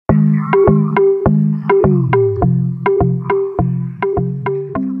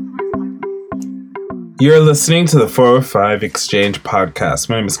You're listening to the 405 Exchange podcast.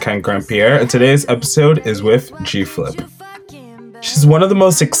 My name is Grand-Pierre, and today's episode is with G-Flip. She's one of the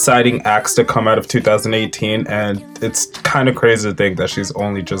most exciting acts to come out of 2018, and it's kind of crazy to think that she's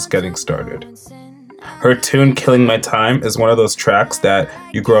only just getting started. Her tune, Killing My Time, is one of those tracks that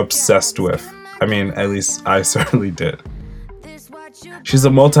you grow obsessed with. I mean, at least I certainly did. She's a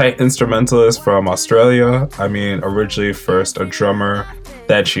multi-instrumentalist from Australia. Originally first a drummer,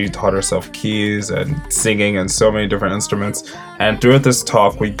 then she taught herself keys and singing and so many different instruments. And throughout this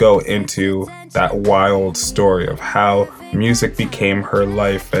talk, we go into that wild story of how music became her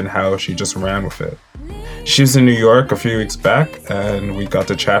life and how she just ran with it. She was in New York a few weeks back, and we got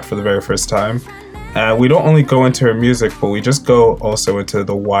to chat for the very first time. And we don't only go into her music, but we just go also into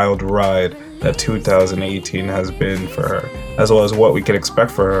the wild ride that 2018 has been for her, as well as what we can expect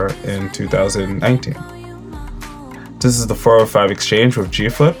for her in 2019. This is the 405 Exchange with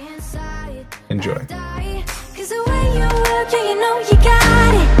G-Flip. Enjoy.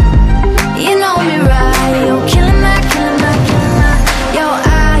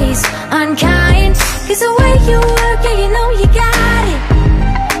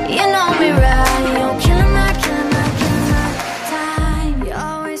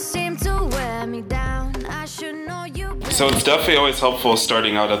 So it's definitely always helpful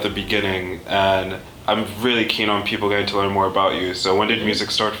starting out at the beginning, and I'm really keen on people getting to learn more about you. So when did music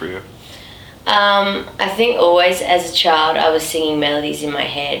start for you? I think always as a child I was singing melodies in my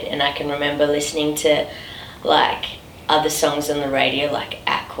head, and I can remember listening to like other songs on the radio like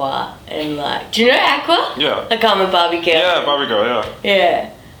Aqua and like, do you know Aqua? Yeah. Like I'm a Barbie girl. Yeah, Barbie girl, yeah.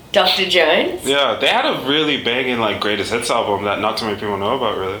 Yeah. Dr. Jones. Yeah, they had a really banging like greatest hits album that not too many people know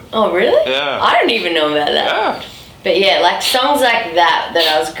about, really. Oh really? Yeah. I don't even know about that. Yeah. But yeah, like songs like that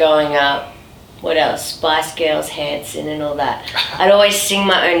I was growing up. What else? Spice Girls, Hanson and all that. I'd always sing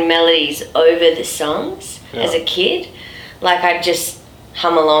my own melodies over the songs as a kid. Like I'd just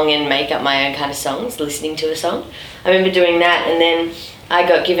hum along and make up my own kind of songs, listening to a song. I remember doing that, and then I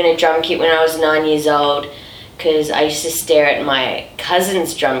got given a drum kit when I was 9 years old because I used to stare at my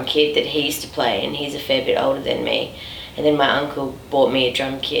cousin's drum kit that he used to play, and he's a fair bit older than me. And then my uncle bought me a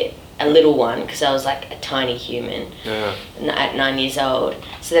drum kit, a little one, because I was like a tiny human at 9 years old.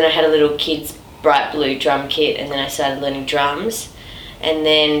 So then I had a little kid's bright blue drum kit, and then I started learning drums, and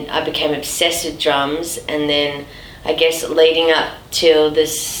then I became obsessed with drums. And then I guess leading up till the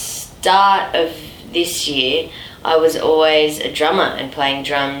start of this year, I was always a drummer and playing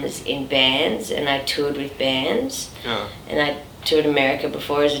drums in bands, and I toured with bands. And I toured America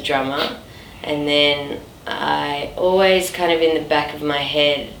before as a drummer, and then I always kind of in the back of my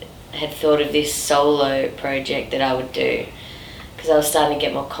head had thought of this solo project that I would do, because I was starting to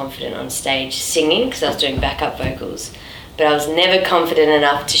get more confident on stage singing, because I was doing backup vocals, but I was never confident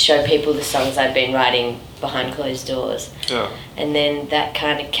enough to show people the songs I'd been writing behind closed doors. And then that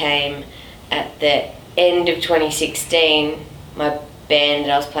kind of came at the end of 2016. My band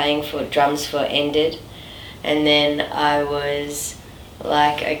that I was playing for drums for ended, and then I was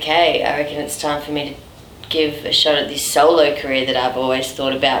like, okay, I reckon it's time for me to give a shot at this solo career that I've always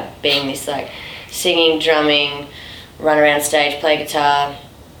thought about, being this like singing, drumming, run around stage, play guitar,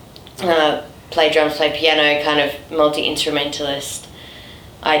 play drums, play piano, kind of multi-instrumentalist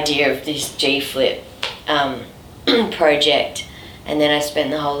idea of this G-Flip project. And then I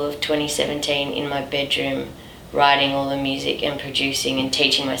spent the whole of 2017 in my bedroom writing all the music and producing and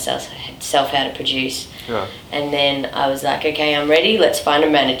teaching myself how to produce. And then I was like, okay, I'm ready, let's find a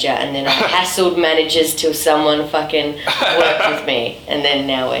manager. And then I hassled managers till someone fucking worked with me, and then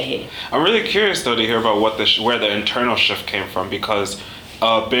now we're here. I'm really curious though to hear about where the internal shift came from, because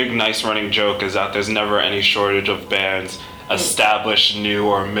a big nice running joke is that there's never any shortage of bands, established, new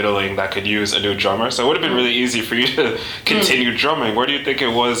or middling, that could use a new drummer. So it would have been really easy for you to continue drumming. Where do you think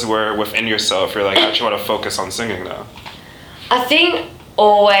it was where within yourself you're like, I actually want to focus on singing now? I think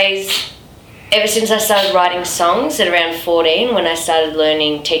always, ever since I started writing songs at around 14, when I started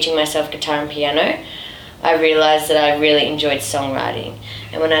teaching myself guitar and piano, I realised that I really enjoyed songwriting.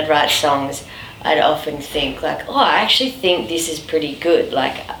 And when I'd write songs, I'd often think like, oh, I actually think this is pretty good.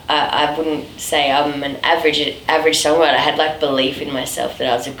 Like I wouldn't say I'm an average songwriter. I had like belief in myself that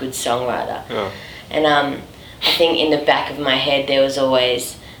I was a good songwriter. And I think in the back of my head there was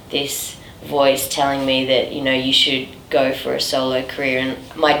always this voice telling me that, you know, you should go for a solo career.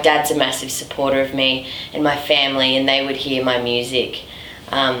 And my dad's a massive supporter of me and my family, and they would hear my music,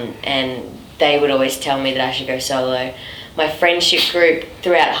 and they would always tell me that I should go solo. My friendship group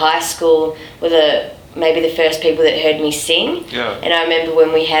throughout high school were maybe the first people that heard me sing. And I remember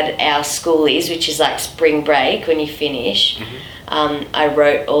when we had our schoolies, which is like spring break when you finish, I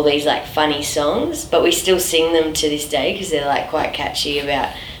wrote all these like funny songs, but we still sing them to this day because they're like quite catchy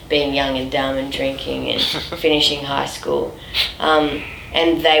about being young and dumb and drinking and finishing high school.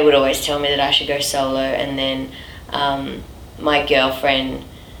 And they would always tell me that I should go solo. And then my girlfriend,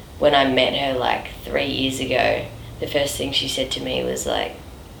 when I met her like 3 years ago, the first thing she said to me was like,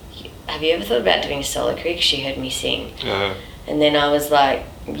 have you ever thought about doing a solo career? 'Cause she heard me sing. And then I was like,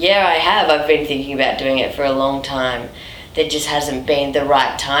 yeah, I have. I've been thinking about doing it for a long time. There just hasn't been the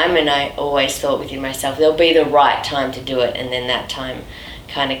right time, and I always thought within myself, there'll be the right time to do it. And then that time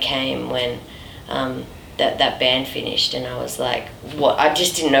kind of came when that band finished, and I was like, what? I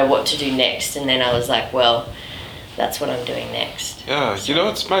just didn't know what to do next. And then I was like, well, that's what I'm doing next. Yeah, so. You know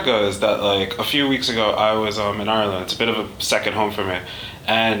what's mega is that like a few weeks ago I was in Ireland. It's a bit of a second home for me.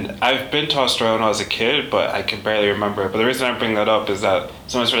 And I've been to Australia when I was a kid, but I can barely remember it. But the reason I bring that up is that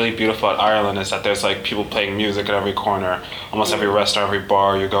something really beautiful at Ireland is that there's like people playing music at every corner, almost every restaurant, every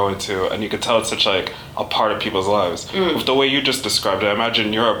bar you go into, and you could tell it's such like a part of people's lives. With the way you just described it, I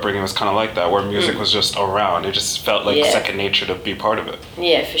imagine your upbringing was kind of like that, where music was just around. It just felt like second nature to be part of it.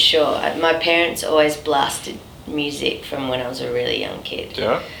 Yeah, for sure. My parents always blasted music from when I was a really young kid.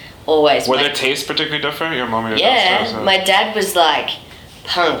 Yeah? Always. Were their tastes particularly different? Your mom and your dad? Yeah, my dad was like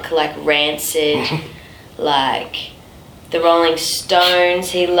punk, like Rancid, like the Rolling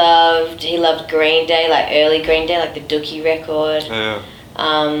Stones. He loved Green Day, like early Green Day, like the Dookie record.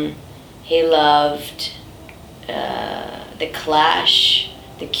 He loved the Clash,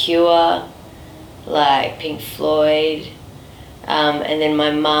 the Cure, like Pink Floyd, and then my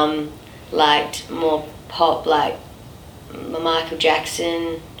mum liked more pop, like Michael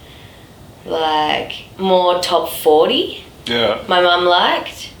Jackson, like more top 40. Yeah. My mum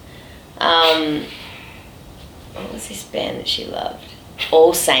liked. What was this band that she loved?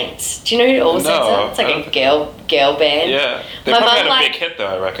 All Saints. Do you know who All Saints are? It's like a girl band. Yeah. They probably had a big hit though,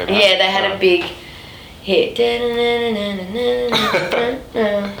 I reckon. Yeah, they had a big hit.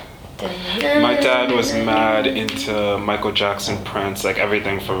 My dad was mad into Michael Jackson, Prince, like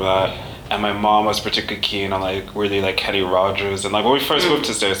everything from that. And my mom was particularly keen on like really like Kenny Rogers. And like when we first moved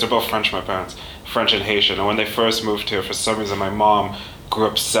to States, they're both French, my parents, French and Haitian. And when they first moved here, for some reason, my mom grew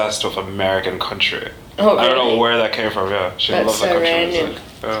obsessed with American country. Oh, really? I don't know where that came from. Yeah, she That's loved so that country random. music.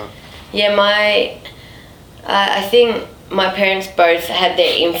 Yeah, I think my parents both had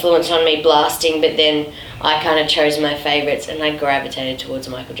their influence on me blasting, but then I kind of chose my favorites, and I gravitated towards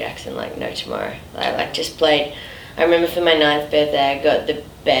Michael Jackson like no tomorrow. I like just played. I remember for my 9th birthday, I got the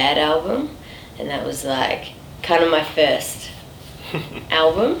Bad album, and that was like kind of my first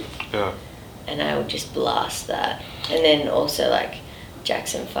album. Yeah. And I would just blast that, and then also like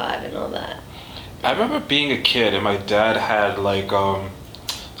Jackson 5 and all that. I remember being a kid and my dad had like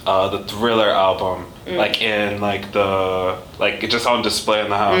the Thriller album like in like the like just on display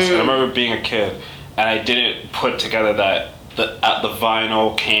in the house. I remember being a kid and I didn't put together that the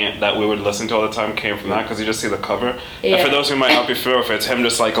vinyl that we would listen to all the time came from that, because you just see the cover. Yeah. And for those who might not be familiar with it, it's him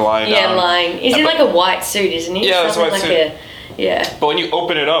just like lying down. Yeah, lying. He's in like a white suit, isn't he? Yeah, that's white suit. Yeah. But when you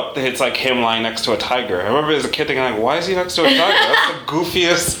open it up, it's like him lying next to a tiger. I remember as a kid thinking like, why is he next to a tiger? That's the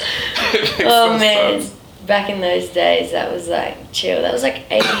goofiest. Oh man, back in those days, that was like chill. That was like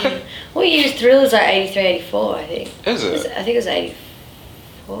 80. What year is Thriller's like 83, 84, I think. Is it? I think it was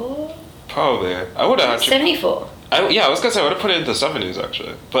 84. Probably. I would have. 74. I was gonna say I would have put it into the 70s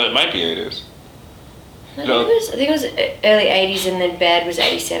actually, but it might be 80s. I think it was early 80s, and then Bad was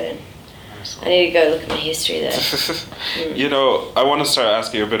 87. I need to go look at my history there. You know, I want to start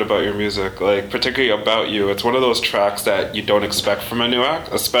asking you a bit about your music, like particularly About You. It's one of those tracks that you don't expect from a new act,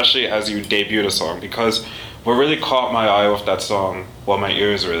 especially as you debuted a song, because what really caught my eye with that song, well, my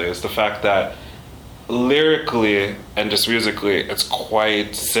ears really, is the fact that lyrically and just musically, it's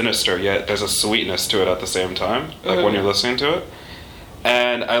quite sinister, yet there's a sweetness to it at the same time, like when you're listening to it.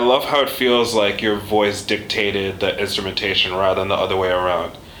 And I love how it feels like your voice dictated the instrumentation rather than the other way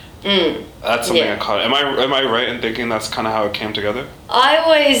around. That's something I caught. Am I right in thinking that's kind of how it came together? I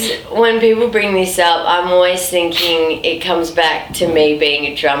always, when people bring this up, I'm always thinking it comes back to me being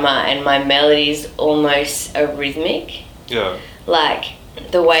a drummer, and my melody's almost a rhythmic. Yeah. Like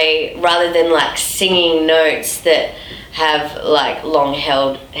the way, rather than like singing notes that have like long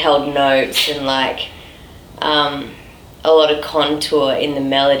held notes and like a lot of contour in the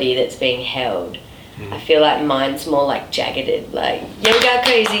melody that's being held. I feel like mine's more like jaggeded, like you got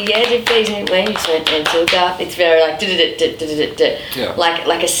crazy, yeah, did phase me when you went into golf. It's very like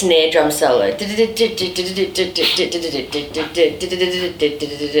like a snare drum solo. Like,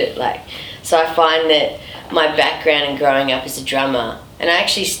 so I find that my background in growing up as a drummer, and I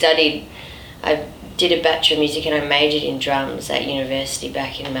actually I did a Bachelor of Music and I majored in drums at university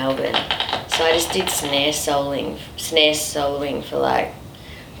back in Melbourne. So I just did snare soloing for like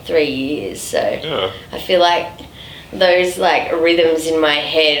 3 years. So I feel like those like rhythms in my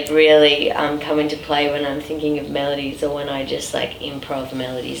head really come into play when I'm thinking of melodies or when I just like improv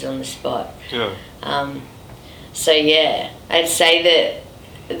melodies on the spot. So yeah, I'd say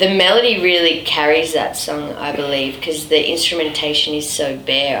that the melody really carries that song, I believe, because the instrumentation is so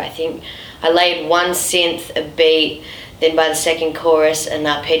bare. I think I laid one synth, a beat, then by the second chorus an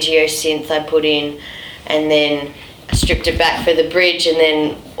arpeggio synth I put in, and then stripped it back for the bridge, and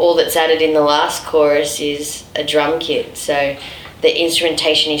then all that's added in the last chorus is a drum kit. So the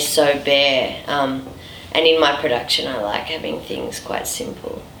instrumentation is so bare, and in my production I like having things quite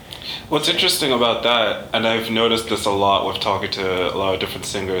simple. What's interesting about that, and I've noticed this a lot with talking to a lot of different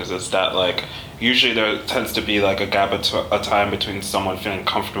singers, is that like usually there tends to be like a gap a time between someone feeling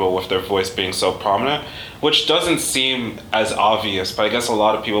comfortable with their voice being so prominent, which doesn't seem as obvious, but I guess a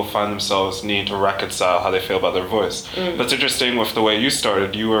lot of people find themselves needing to reconcile how they feel about their voice. But it's interesting with the way you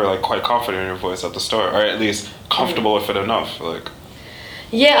started, you were like quite confident in your voice at the start, or at least comfortable with it enough. Like,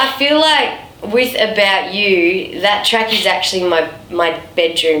 yeah, I feel like with About You, that track is actually my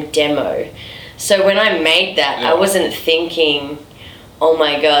bedroom demo. So when I made that, I wasn't thinking, oh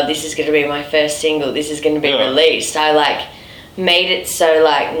my god, this is going to be my first single, this is going to be released. I like made it so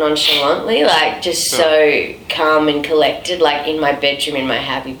like nonchalantly, like just so calm and collected, like in my bedroom, in my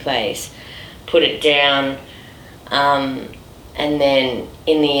happy place, put it down, and then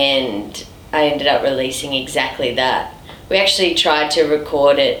in the end I ended up releasing exactly that. We actually tried to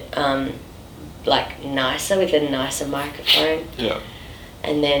record it like nicer, with a nicer microphone,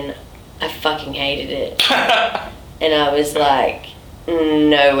 and then I fucking hated it. And I was like,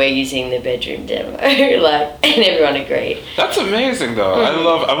 no, we're using the bedroom demo. Like, and everyone agreed. That's amazing though.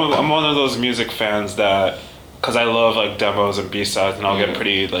 I'm one of those music fans that, because I love like demos and B-sides, and I'll get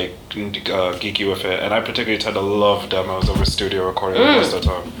pretty like geeky with it, and I particularly tend to love demos over studio recording most of the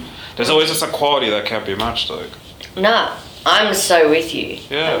time. There's always just a quality that can't be matched. Like, nah, I'm so with you.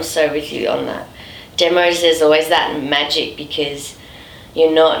 I'm so with you on that. Demos, there's always that magic because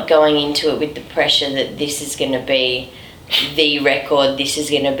you're not going into it with the pressure that this is going to be the record, this is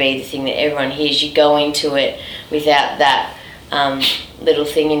going to be the thing that everyone hears. You go into it without that little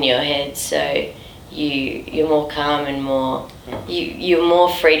thing in your head, so you're more calm and more you're more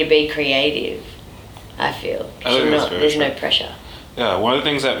free to be creative, I feel. There's no pressure. Yeah, one of the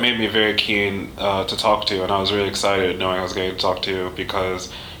things that made me very keen to talk to you, and I was really excited knowing I was going to talk to you,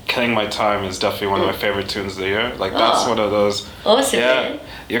 because Killing My Time is definitely one of my favorite tunes of the year. Like, that's one of those... Awesome, man.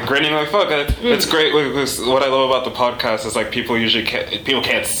 You're grinning like fuck. It's great. What I love about the podcast is like people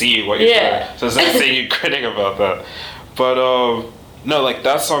can't see what you're doing. So it's like saying you're grinning about that. But no, like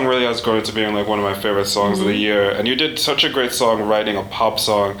that song really has grown into being like one of my favorite songs of the year. And you did such a great song writing a pop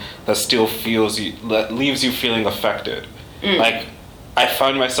song that still leaves you feeling affected. Like, I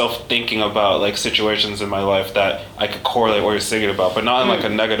find myself thinking about like situations in my life that I could correlate what you're singing about, but not in like a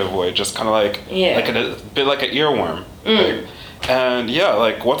negative way, just kind of like a bit like an earworm. And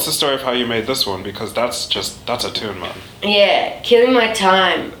like, what's the story of how you made this one? Because that's a tune, man. Yeah, Killing My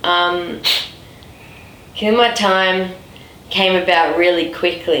Time. Killing My Time came about really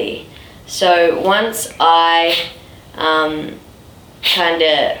quickly. So once I kind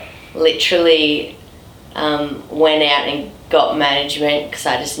of literally went out and got management, because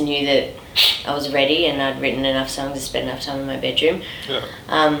I just knew that I was ready and I'd written enough songs to spend enough time in my bedroom.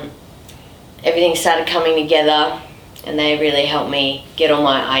 Everything started coming together, and they really helped me get all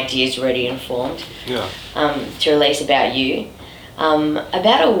my ideas ready and formed to release About You.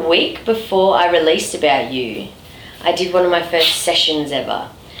 About a week before I released About You, I did one of my first sessions ever.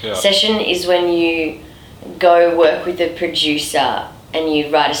 Session is when you go work with a producer and you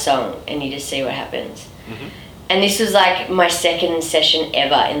write a song and you just see what happens. And this was like my second session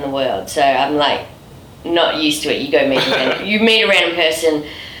ever in the world, so I'm like not used to it. You go meet a random person,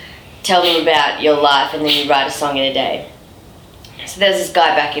 tell them about your life, and then you write a song in a day. So there's this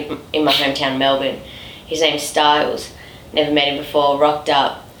guy back in my hometown, Melbourne. His name's Styles. Never met him before. Rocked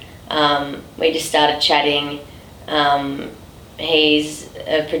up. We just started chatting. He's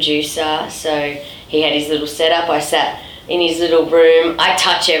a producer, so he had his little setup. I sat in his little room. I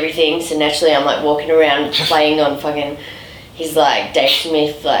touch everything, so naturally I'm like walking around playing on fucking his like Dave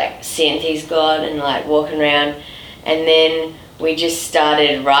Smith like synth he's got, and like walking around, and then we just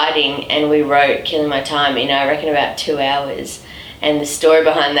started writing, and we wrote Killing My Time in I reckon about 2 hours. And the story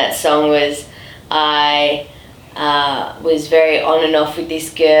behind that song was I was very on and off with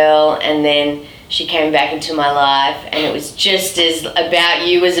this girl, and then she came back into my life, and it was just as About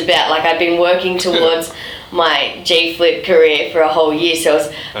You was about, like, I'd been working towards my G-Flip career for a whole year, so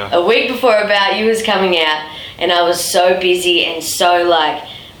it was a week before About You was coming out, and I was so busy and so, like,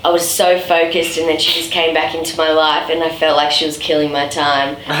 I was so focused, and then she just came back into my life, and I felt like she was killing my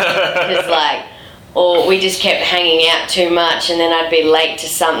time, because, like, or we just kept hanging out too much, and then I'd be late to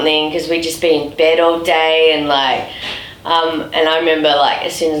something because we'd just be in bed all day, and like, and I remember, like,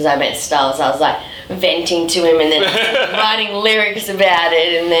 as soon as I met Styles, I was like venting to him and then writing lyrics about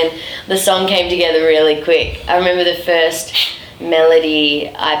it, and then the song came together really quick. I remember the first melody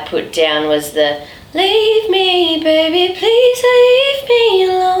I put down was the "Leave me, baby, please leave me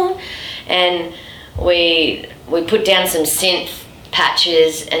alone," and we put down some synth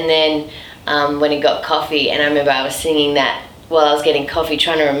patches, and then when he got coffee, and I remember I was singing that while I was getting coffee,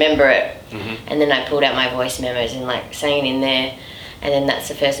 trying to remember it, and then I pulled out my voice memos and like sang it in there, and then that's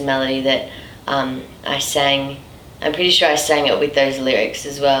the first melody that I sang. I'm pretty sure I sang it with those lyrics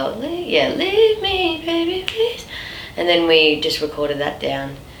as well. Leave me, baby, please. And then we just recorded that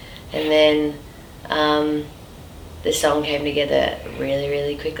down, and then the song came together really,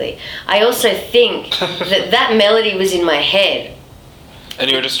 really quickly. I also think that melody was in my head. And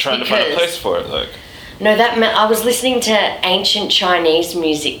you were just trying to find a place for it, like. No, I was listening to ancient Chinese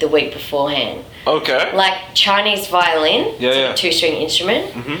music the week beforehand. Okay. Like Chinese violin, yeah. a 2-string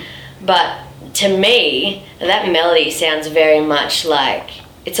instrument. But to me, that melody sounds very much like,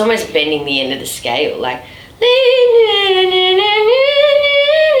 it's almost bending the end of the scale, like.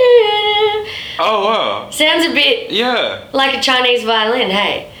 Oh wow. Sounds a bit like a Chinese violin,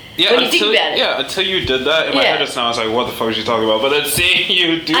 hey. Yeah, when you think about it. Yeah, until you did that, in my head just now, I was like, what the fuck is she talking about? But then seeing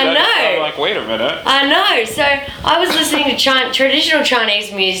you do that, I'm like, wait a minute. I know. So I was listening to traditional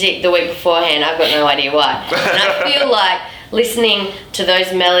Chinese music the week beforehand. I've got no idea why. And I feel like listening to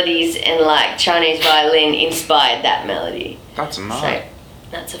those melodies and like Chinese violin inspired that melody. That's mad. So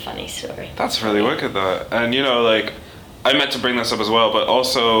that's a funny story. That's really wicked, though. And you know, like, I meant to bring this up as well, but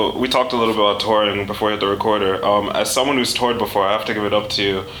also we talked a little bit about touring before we hit the recorder. As someone who's toured before, I have to give it up to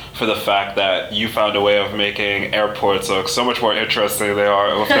you for the fact that you found a way of making airports look so much more interesting than they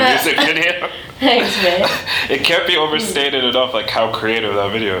are with the music video. Thanks, man. It can't be overstated enough, like how creative that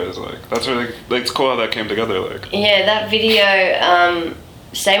video is. Like that's really, like, it's cool how that came together. Like yeah, that video.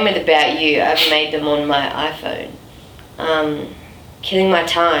 Same with About You. I've made them on my iPhone. Killing My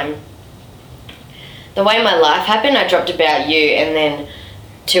Time. The way my life happened, I dropped About You, and then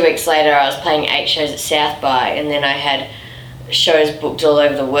 2 weeks later I was playing 8 shows at South by, and then I had shows booked all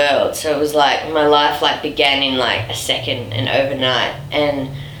over the world. So it was like my life like began in like a second and overnight, and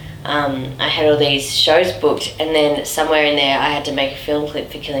I had all these shows booked, and then somewhere in there I had to make a film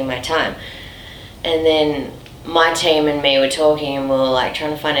clip for Killing My Time. And then my team and me were talking, and we were like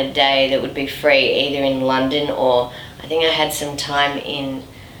trying to find a day that would be free, either in London or I think I had some time in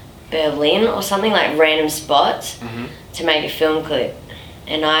Berlin or something, like random spots to make a film clip,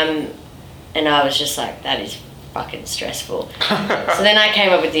 and I was just like, that is fucking stressful. So then I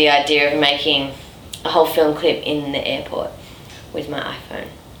came up with the idea of making a whole film clip in the airport with my iPhone.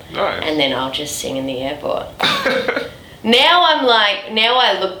 Nice. And then I'll just sing in the airport. Now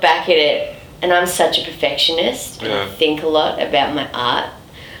I look back at it, and I'm such a perfectionist, and I think a lot about my art.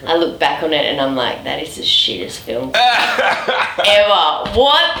 I look back on it and I'm like, that is the shittest film ever.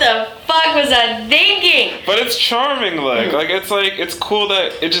 What the fuck was I thinking? But it's charming, like it's cool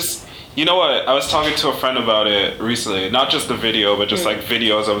that it just, you know what, I was talking to a friend about it recently, not just the video, but just like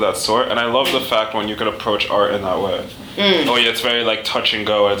videos of that sort, and I love the fact when you can approach art in that way. Oh yeah, it's very like touch and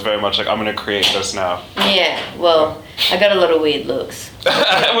go, and it's very much like, I'm gonna create this now. Yeah, well, I got a lot of weird looks.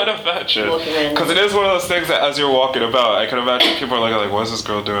 I would imagine. Because it is one of those things that as you're walking about, I can imagine people are like, what is this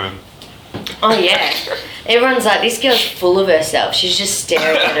girl doing? Oh yeah. Everyone's like, this girl's full of herself. She's just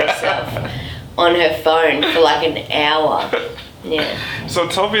staring at herself on her phone for like an hour. Yeah. So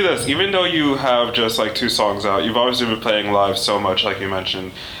tell me this, even though you have just like 2 songs out, you've obviously been playing live so much, like you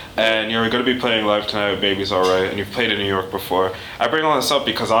mentioned, and you're going to be playing live tonight with Baby's Alright, and you've played in New York before. I bring all this up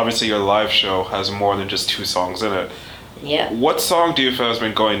because obviously your live show has more than just 2 songs in it. Yeah. What song do you feel has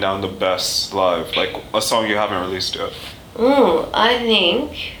been going down the best live? Like a song you haven't released yet? I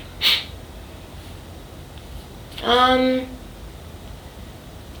think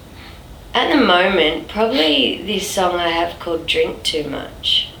at the moment, probably this song I have called Drink Too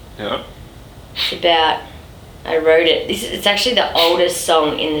Much. Yeah. It's about, I wrote it, it's actually the oldest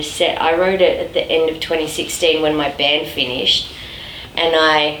song in the set. I wrote it at the end of 2016 when my band finished, and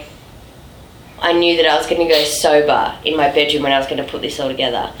I knew that I was going to go sober in my bedroom when I was going to put this all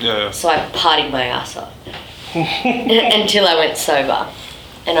together. Yeah. So I partied my ass off until I went sober.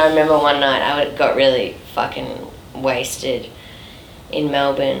 And I remember one night I got really fucking wasted in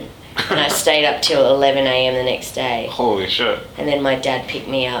Melbourne. And I stayed up till 11 a.m. the next day. Holy shit. And then my dad picked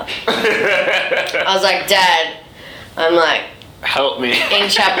me up. I was like, Dad, I'm like, help me. in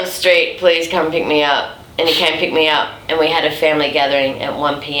Chapel Street, please come pick me up. And he came pick me up, and we had a family gathering at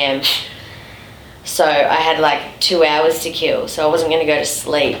 1 p.m. So I had like 2 hours to kill, so I wasn't going to go to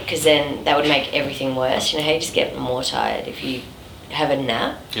sleep because then that would make everything worse. You know how you just get more tired if you have a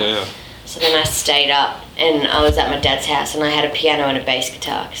nap? Yeah. So then I stayed up, and I was at my dad's house, and I had a piano and a bass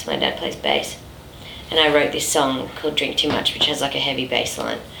guitar because my dad plays bass. And I wrote this song called Drink Too Much, which has like a heavy bass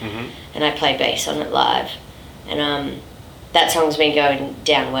line. Mm-hmm. And I play bass on it live. And that song's been going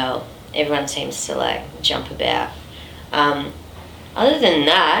down well. Everyone seems to like jump about. Other than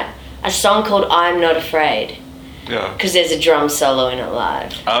that, a song called I'm Not Afraid. Yeah. Because there's a drum solo in it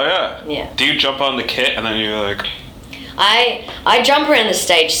live. Oh yeah. Yeah. Do you jump on the kit and then you're like? I jump around the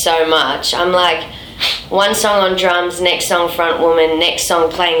stage so much. I'm like, one song on drums, next song front woman, next song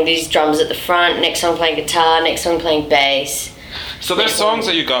playing these drums at the front, next song playing guitar, next song playing bass. So there's songs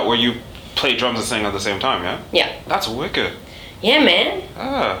that you got where you play drums and sing at the same time, yeah? Yeah. That's wicked. Yeah, man.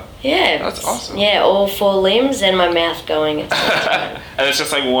 Ah. Yeah. That's awesome. Yeah, all four limbs and my mouth going at the same time. And it's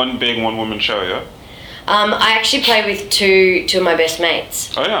just like one big one-woman show, yeah? I actually play with two of my best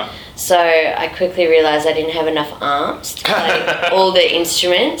mates. Oh, yeah. So I quickly realised I didn't have enough arms to play all the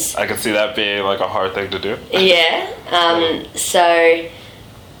instruments. I could see that being like a hard thing to do. Yeah. So,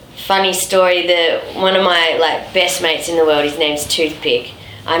 funny story, one of my like best mates in the world, his name's Toothpick.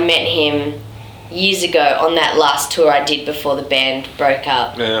 I met him years ago on that last tour I did before the band broke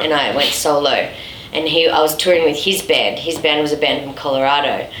up, and I went solo. And I was touring with his band. His band was a band from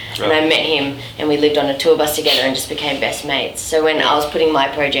Colorado. And I met him, and we lived on a tour bus together and just became best mates. So when I was putting my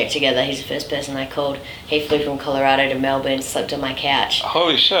project together, he's the first person I called. He flew from Colorado to Melbourne, slept on my couch.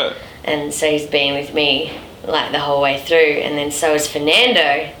 Holy shit. And so he's been with me like the whole way through. And then so is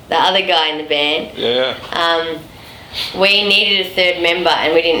Fernando, the other guy in the band. Yeah. We needed a third member,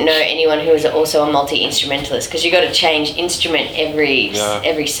 and we didn't know anyone who was also a multi-instrumentalist, because you got to change instrument every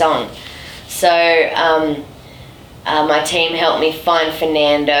song. So my team helped me find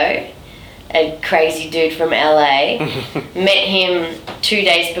Fernando, a crazy dude from LA. Met him 2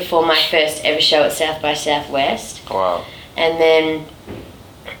 days before my first ever show at South by Southwest. Wow. And then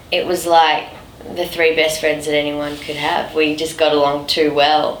it was like the three best friends that anyone could have. We just got along too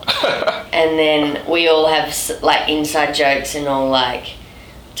well. And then we all have like inside jokes and all like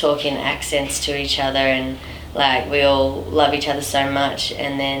talking accents to each other, and like we all love each other so much.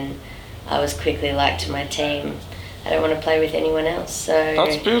 And then I was quickly like to my team, I don't want to play with anyone else. So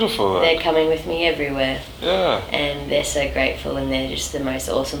that's beautiful. They're coming with me everywhere. Yeah. And they're so grateful, and they're just the most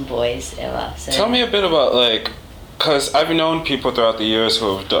awesome boys ever. So tell me a bit about like, because I've known people throughout the years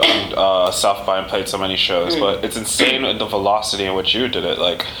who have done South by and played so many shows, but it's insane the velocity in which you did it.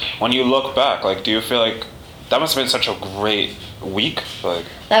 Like, when you look back, like, do you feel like that must have been such a great week? Like,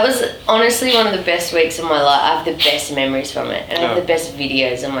 that was honestly one of the best weeks of my life. I have the best memories from it, and I have the best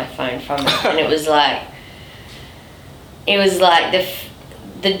videos on my phone from it. And it was like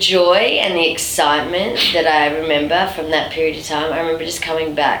the joy and the excitement that I remember from that period of time. I remember just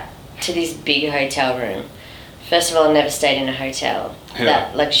coming back to this big hotel room. First of all, I never stayed in a hotel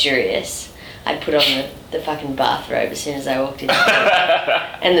that luxurious. I'd put on the fucking bathrobe as soon as I walked in,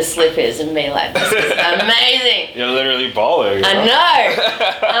 and the slippers, and be like, this is amazing. You're literally balling. I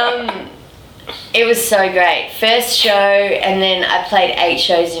know. It was so great. First show, and then I played 8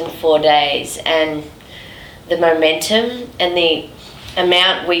 shows in 4 days, and the momentum and the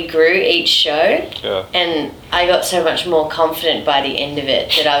amount we grew each show, and I got so much more confident by the end of it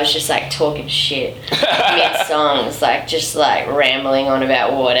that I was just like talking shit mid songs, like just like rambling on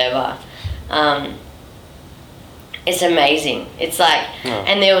about whatever. It's amazing. It's like,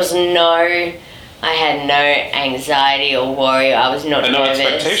 and there was I had no anxiety or worry. I was not nervous. No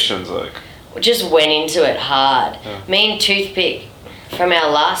expectations, like. Just went into it hard. Me and Toothpick, from our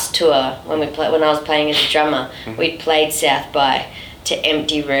last tour, when I was playing as a drummer, we played South by to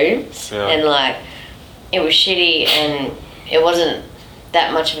empty rooms, and like it was shitty, and it wasn't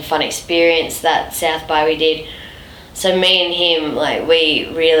that much of a fun experience, that South by we did. So me and him, like, we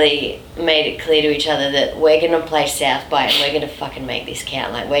really made it clear to each other that we're gonna play South by, and we're gonna fucking make this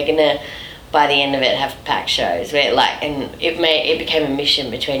count. Like, we're gonna, by the end of it, have packed shows. We're like, and it became a mission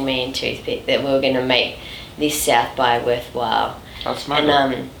between me and Toothpick that we were gonna make this South by worthwhile. That's my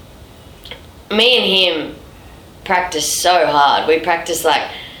And me and him practiced so hard. We practiced like,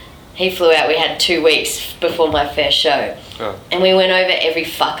 he flew out, we had 2 weeks before my first show, and we went over every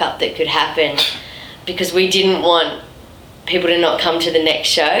fuck up that could happen, because we didn't want people to not come to the next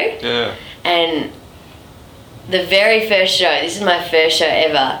show. Yeah. And the very first show, this is my first show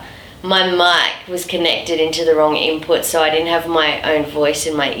ever, my mic was connected into the wrong input, so I didn't have my own voice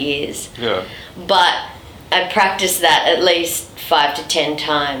in my ears. Yeah. But I practiced that at least 5 to 10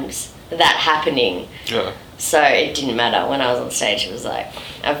 times, that happening. Yeah. So it didn't matter when I was on stage. It was like,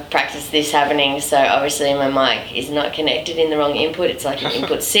 I've practiced this happening, so obviously my mic is not connected in the wrong input. It's like an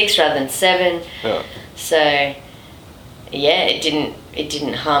input 6 rather than 7. Yeah. So yeah, it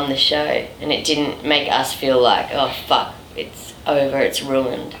didn't harm the show, and it didn't make us feel like, oh fuck, it's over, it's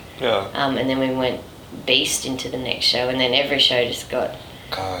ruined. Yeah. And then we went beast into the next show, and then every show just got...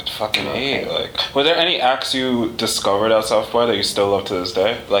 God, fucking A. Like, were there any acts you discovered at South by that you still love to this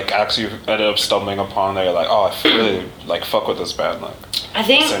day? Like, acts you ended up stumbling upon that you're like, oh, I really, like, fuck with this band, like, I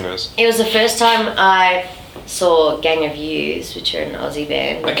think singers. It was the first time I saw Gang of Youths, which are an Aussie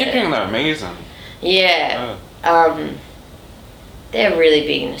band. I keep hearing they're amazing. Yeah. They're really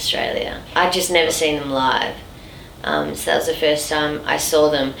big in Australia. I'd just never seen them live. So that was the first time I saw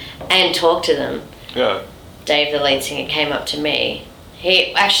them and talked to them. Yeah. Dave, the lead singer, came up to me.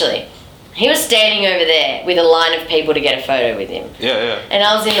 He was standing over there with a line of people to get a photo with him. Yeah, yeah. And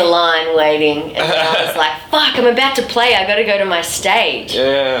I was in the line waiting, and then I was like, fuck, I'm about to play, I gotta go to my stage.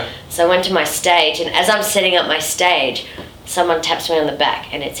 Yeah. So I went to my stage, and as I'm setting up my stage, someone taps me on the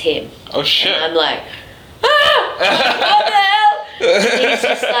back, and it's him. Oh shit. And I'm like, what the hell? And he's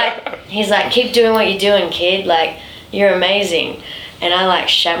just like, keep doing what you're doing, kid, like, you're amazing. And I like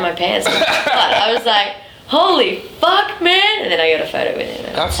shat my pants. I was like, holy fuck, man. And then I got a photo with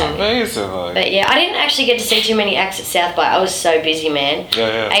him. That's amazing. Like. But yeah, I didn't actually get to see too many acts at South by. I was so busy, man.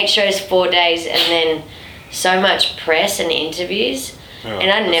 Yeah, yeah. 8 shows, 4 days, and then so much press and interviews. Yeah,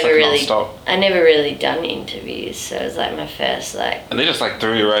 and I never like really done interviews, so it was like my first like. And they just like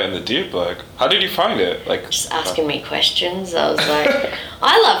threw you right in the deep. Like, how did you find it? Like, just asking me questions. I was like,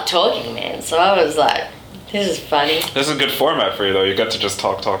 I love talking, man. So I was like, this is funny. This is a good format for you, though. You get to just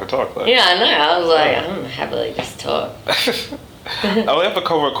talk. Like. Yeah, I know. I was like, I'm happily just talk. I only have a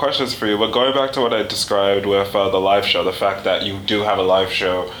couple more questions for you, but going back to what I described with the live show, the fact that you do have a live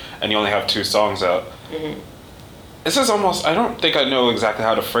show and you only have 2 songs out. Mm-hmm. This is almost, I don't think I know exactly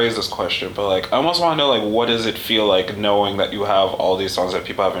how to phrase this question, but like, I almost want to know, like, what does it feel like knowing that you have all these songs that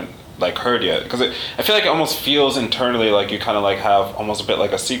people haven't like heard yet? Because I feel like it almost feels internally like you kind of like have almost a bit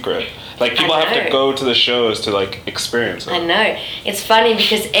like a secret. Like people have to go to the shows to like experience it. I know. It's funny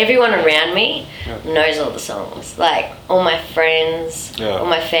because everyone around me knows all the songs. Like all my friends, all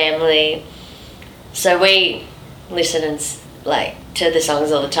my family. So we listen and like to the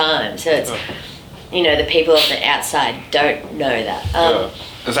songs all the time. So it's you know, the people on the outside don't know that.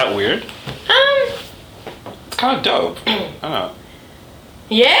 Is that weird? It's kind of dope. I don't know.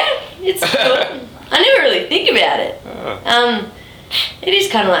 Yeah, it's cool. I never really think about it. It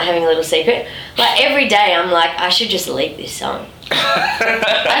is kind of like having a little secret. Like every day I'm like, I should just leak this song.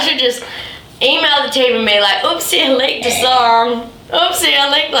 I should just email the team and be like, oopsie, I leaked a song. Oopsie, I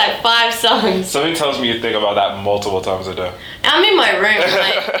leaked like 5 songs. Something tells me you think about that multiple times a day. I'm in my room,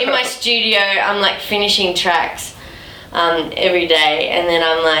 like, in my studio, I'm like finishing tracks every day, and then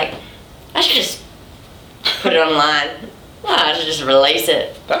I'm like, I should just put it online. Oh, I should just release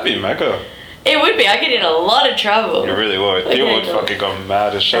it. That'd be mega. It would be. I get in a lot of trouble. You really would. You would fucking go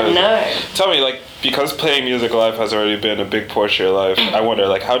mad as shit. No. Tell me, like, because playing music live has already been a big portion of your life, I wonder,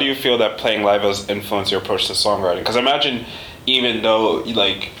 like, how do you feel that playing live has influenced your approach to songwriting? Because I imagine, even though,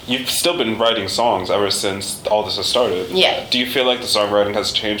 like, you've still been writing songs ever since all this has started. Yeah. Do you feel like the songwriting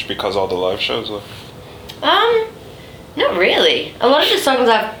has changed because all the live shows? Not really. A lot of the songs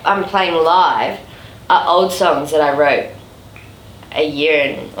I'm playing live are old songs that I wrote a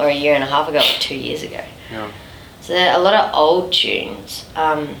year and a half ago, or 2 years ago. Yeah. So there are a lot of old tunes.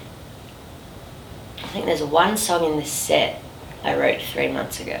 I think there's one song in this set I wrote 3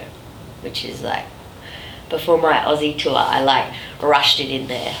 months ago, which is like before my Aussie tour. I like rushed it in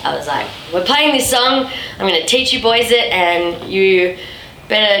there. I was like, we're playing this song, I'm going to teach you boys it, and you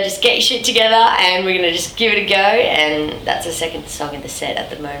better just get your shit together, and we're going to just give it a go. And that's the second song in the set at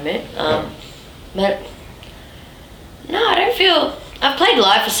the moment. But no, I don't feel... I've played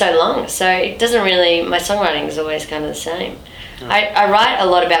live for so long, so it doesn't really... My songwriting is always kind of the same. Yeah. I write a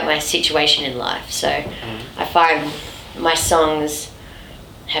lot about my situation in life, so I find my songs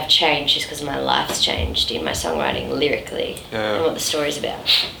have changed just because my life's changed in my songwriting lyrically and what the story's about.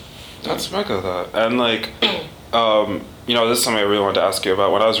 That's mega that. And like, This is something I really wanted to ask you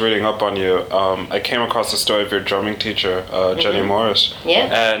about. When I was reading up on you, I came across the story of your drumming teacher, Jenny Morris. Yeah.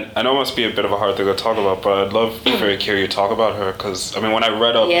 And I know it must be a bit of a hard thing to talk about, but I'd love to hear you talk about her, because, when I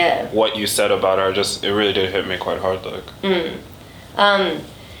read up what you said about her, it really did hit me quite hard,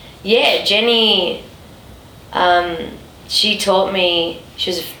 Jenny, she taught me,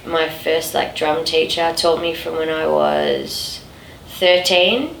 she was my first, drum teacher, taught me from when I was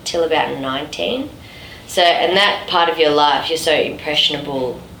 13 till about 19. So, and that part of your life, you're so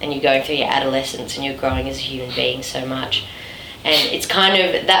impressionable and you're going through your adolescence and you're growing as a human being so much. And it's kind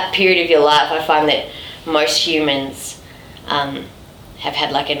of that period of your life, I find that most humans have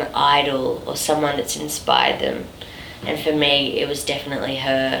had an idol or someone that's inspired them. And for me, it was definitely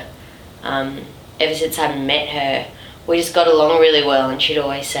her. Ever since I met her, we just got along really well, and she'd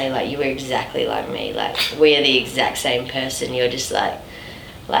always say, you were exactly like me. We are the exact same person. You're just,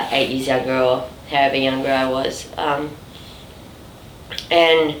 8 years younger or however younger I was.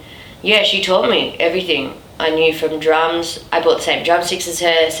 She taught me everything I knew from drums. I bought the same drumsticks as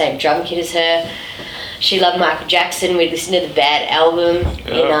her, same drum kit as her. She loved Michael Jackson. We'd listen to the Bad album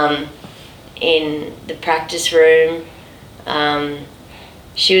in the practice room.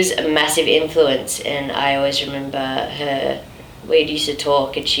 She was a massive influence, and I always remember her. We used to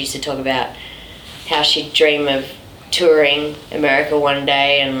talk, and she used to talk about how she'd dream of touring America one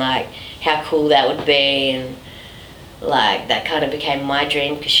day, and how cool that would be, and that kind of became my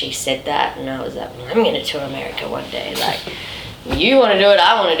dream because she said that, and I was like, well, I'm going to tour America one day. You want to do it,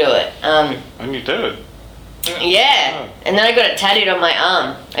 I want to do it. And you did. Yeah, and then I got it tattooed on my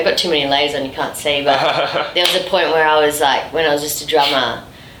arm. I got too many layers on, you can't see, but there was a point where I was when I was just a drummer,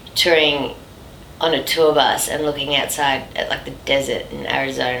 touring on a tour bus and looking outside at the desert in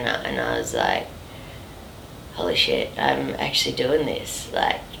Arizona, and I was like, holy shit, I'm actually doing this.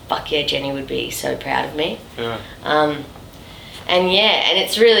 Fuck yeah, Jenny would be so proud of me. Yeah. And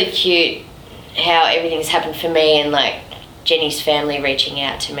it's really cute how everything's happened for me, and Jenny's family reaching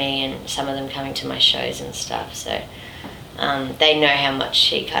out to me and some of them coming to my shows and stuff. So they know how much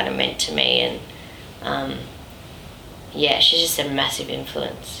she kind of meant to me, and she's just a massive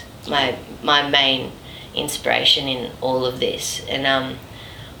influence. My main inspiration in all of this. And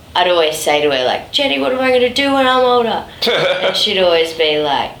I'd always say to her, Jenny, what am I going to do when I'm older? And she'd always be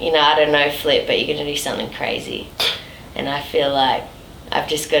I don't know, Flip, but you're going to do something crazy. And I feel I've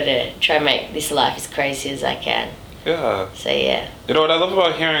just got to try and make this life as crazy as I can. Yeah. So, yeah. You know what I love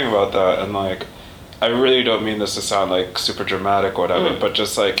about hearing about that, and I really don't mean this to sound super dramatic or whatever, but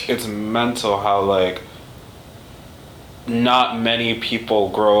just it's mental how not many people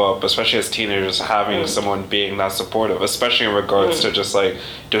grow up, especially as teenagers, having someone being that supportive, especially in regards to just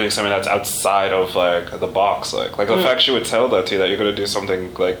doing something that's outside of the box. The fact she would tell that to you, that you're gonna do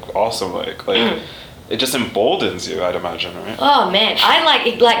something awesome, it just emboldens you, I'd imagine, right? Oh man,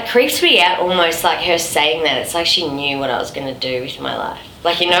 it creeps me out almost, her saying that. It's she knew what I was gonna do with my life.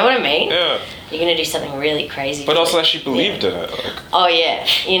 You know what I mean? Yeah. You're gonna do something really crazy. But also that she believed in it. Oh yeah,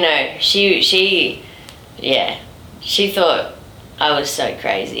 she thought I was so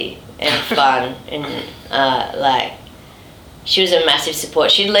crazy and fun, and she was a massive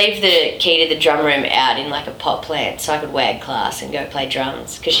support. She'd leave the key to the drum room out in a pot plant so I could wag class and go play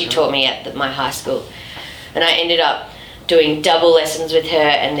drums, because she taught me at my high school, and I ended up doing double lessons with her,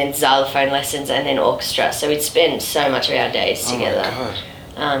 and then xylophone lessons, and then orchestra. So we'd spend so much of our days together.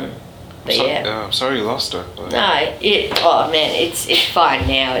 Oh my God. I'm sorry you lost her. But. No, it's fine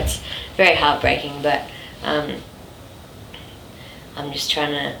now. It's very heartbreaking, but I'm just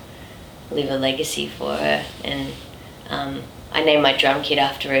trying to leave a legacy for her, and I named my drum kit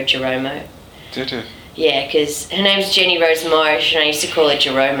after her, Jeromo. Did you? Yeah, because her name's Jenny Rose Morris, and I used to call her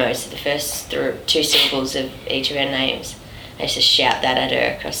Jeromo, so the first two syllables of each of her names. I used to shout that at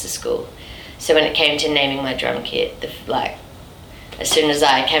her across the school. So when it came to naming my drum kit, as soon as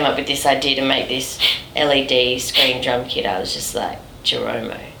I came up with this idea to make this LED screen drum kit, I was just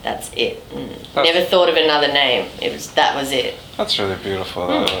Jeromo, that's it. Never thought of another name. That was it. That's really beautiful.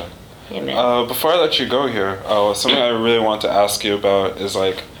 Yeah, man. Before I let you go here, something I really want to ask you about is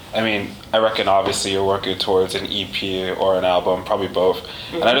I reckon obviously you're working towards an EP or an album, probably both.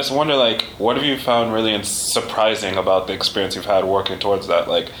 And I just wonder, what have you found really surprising about the experience you've had working towards that?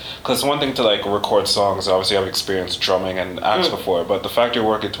 Because it's one thing to record songs. Obviously, I've experienced drumming and acts before, but the fact you're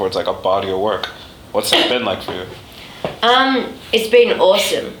working towards a body of work, what's that been like for you? It's been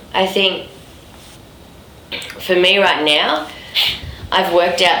awesome. I think for me right now, I've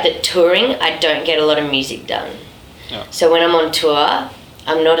worked out that touring, I don't get a lot of music done. Yeah. So when I'm on tour,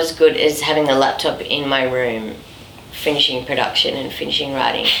 I'm not as good as having a laptop in my room finishing production and finishing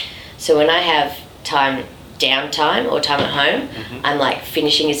writing. So when I have time downtime or time at home, I'm like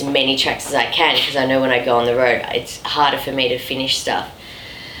finishing as many tracks as I can, because I know when I go on the road, it's harder for me to finish stuff.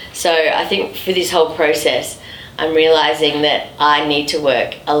 So I think for this whole process, I'm realizing that I need to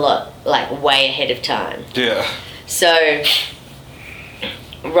work a lot, like way ahead of time. Yeah. So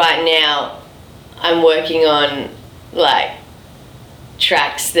right now, I'm working on like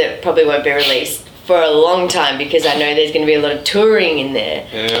tracks that probably won't be released for a long time, because I know there's going to be a lot of touring in there.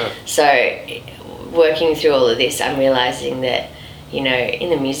 Yeah. So working through all of this, I'm realizing that, you know, in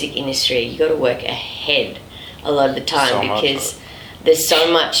the music industry, you got to work ahead a lot of the time, because there's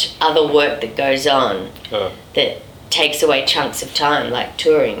so much other work that goes on that takes away chunks of time, like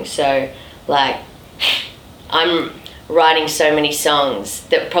touring. So like I'm writing so many songs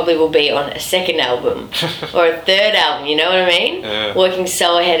that probably will be on a second album or a third album, you know what I mean? Yeah. Working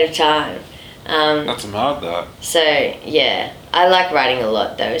so ahead of time. That's mad, that. So yeah, I like writing a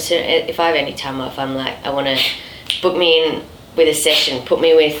lot though. So if I have any time off, I'm like, I want to book me in with a session, put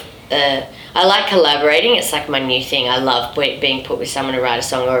me with I like collaborating. It's like my new thing. I love being put with someone to write a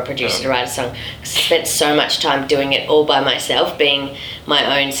song, or a producer to write a song, because I spent so much time doing it all by myself, being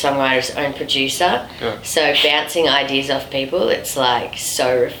my own songwriter's own producer. Yeah. So bouncing ideas off people, it's like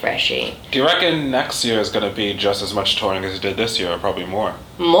so refreshing. Do you reckon next year is going to be just as much touring as you did this year, or probably more?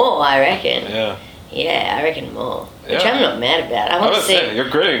 More, I reckon. Yeah. Yeah, I reckon more. Which Yeah. I'm not mad about. I want to see. You're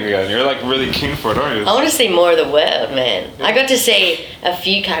gritting again. You're like really keen for it, aren't you? I want to see more of the world, man. I got to see a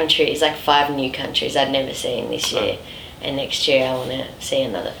few countries, like 5 new countries I'd never seen this year. And next year I want to see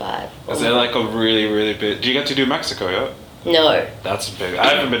another 5. Is there like a really, really big... Do you get to do Mexico yet? No. That's big.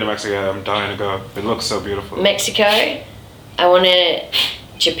 I haven't been to Mexico yet. I'm dying to go. It looks so beautiful. Mexico, I want to...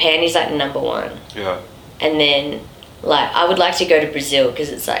 Japan is like number 1. Yeah. And then, like, I would like to go to Brazil, because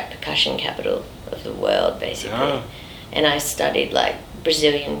it's like percussion capital of the world, basically. Yeah. And I studied like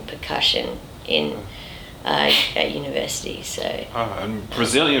Brazilian percussion in at university. So. And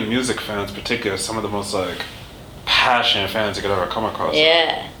Brazilian music fans, particularly, are some of the most like passionate fans you could ever come across.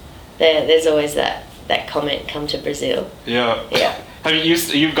 Yeah, there's always that comment, "Come to Brazil." Yeah. Yeah. Have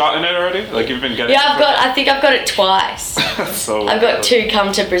you've gotten it already? Like you've been getting? Yeah, I think I've got it twice. So. I've got 2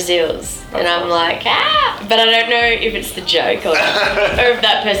 come to Brazils, and I'm awesome. like, but I don't know if it's the joke or if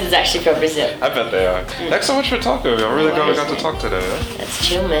that person's actually from Brazil. I bet they are. Thanks so much for talking to me. I'm really glad we got to talk today. Yeah? That's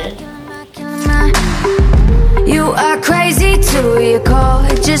chill, man. You are crazy to your core,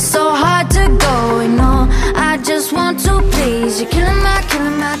 just so hard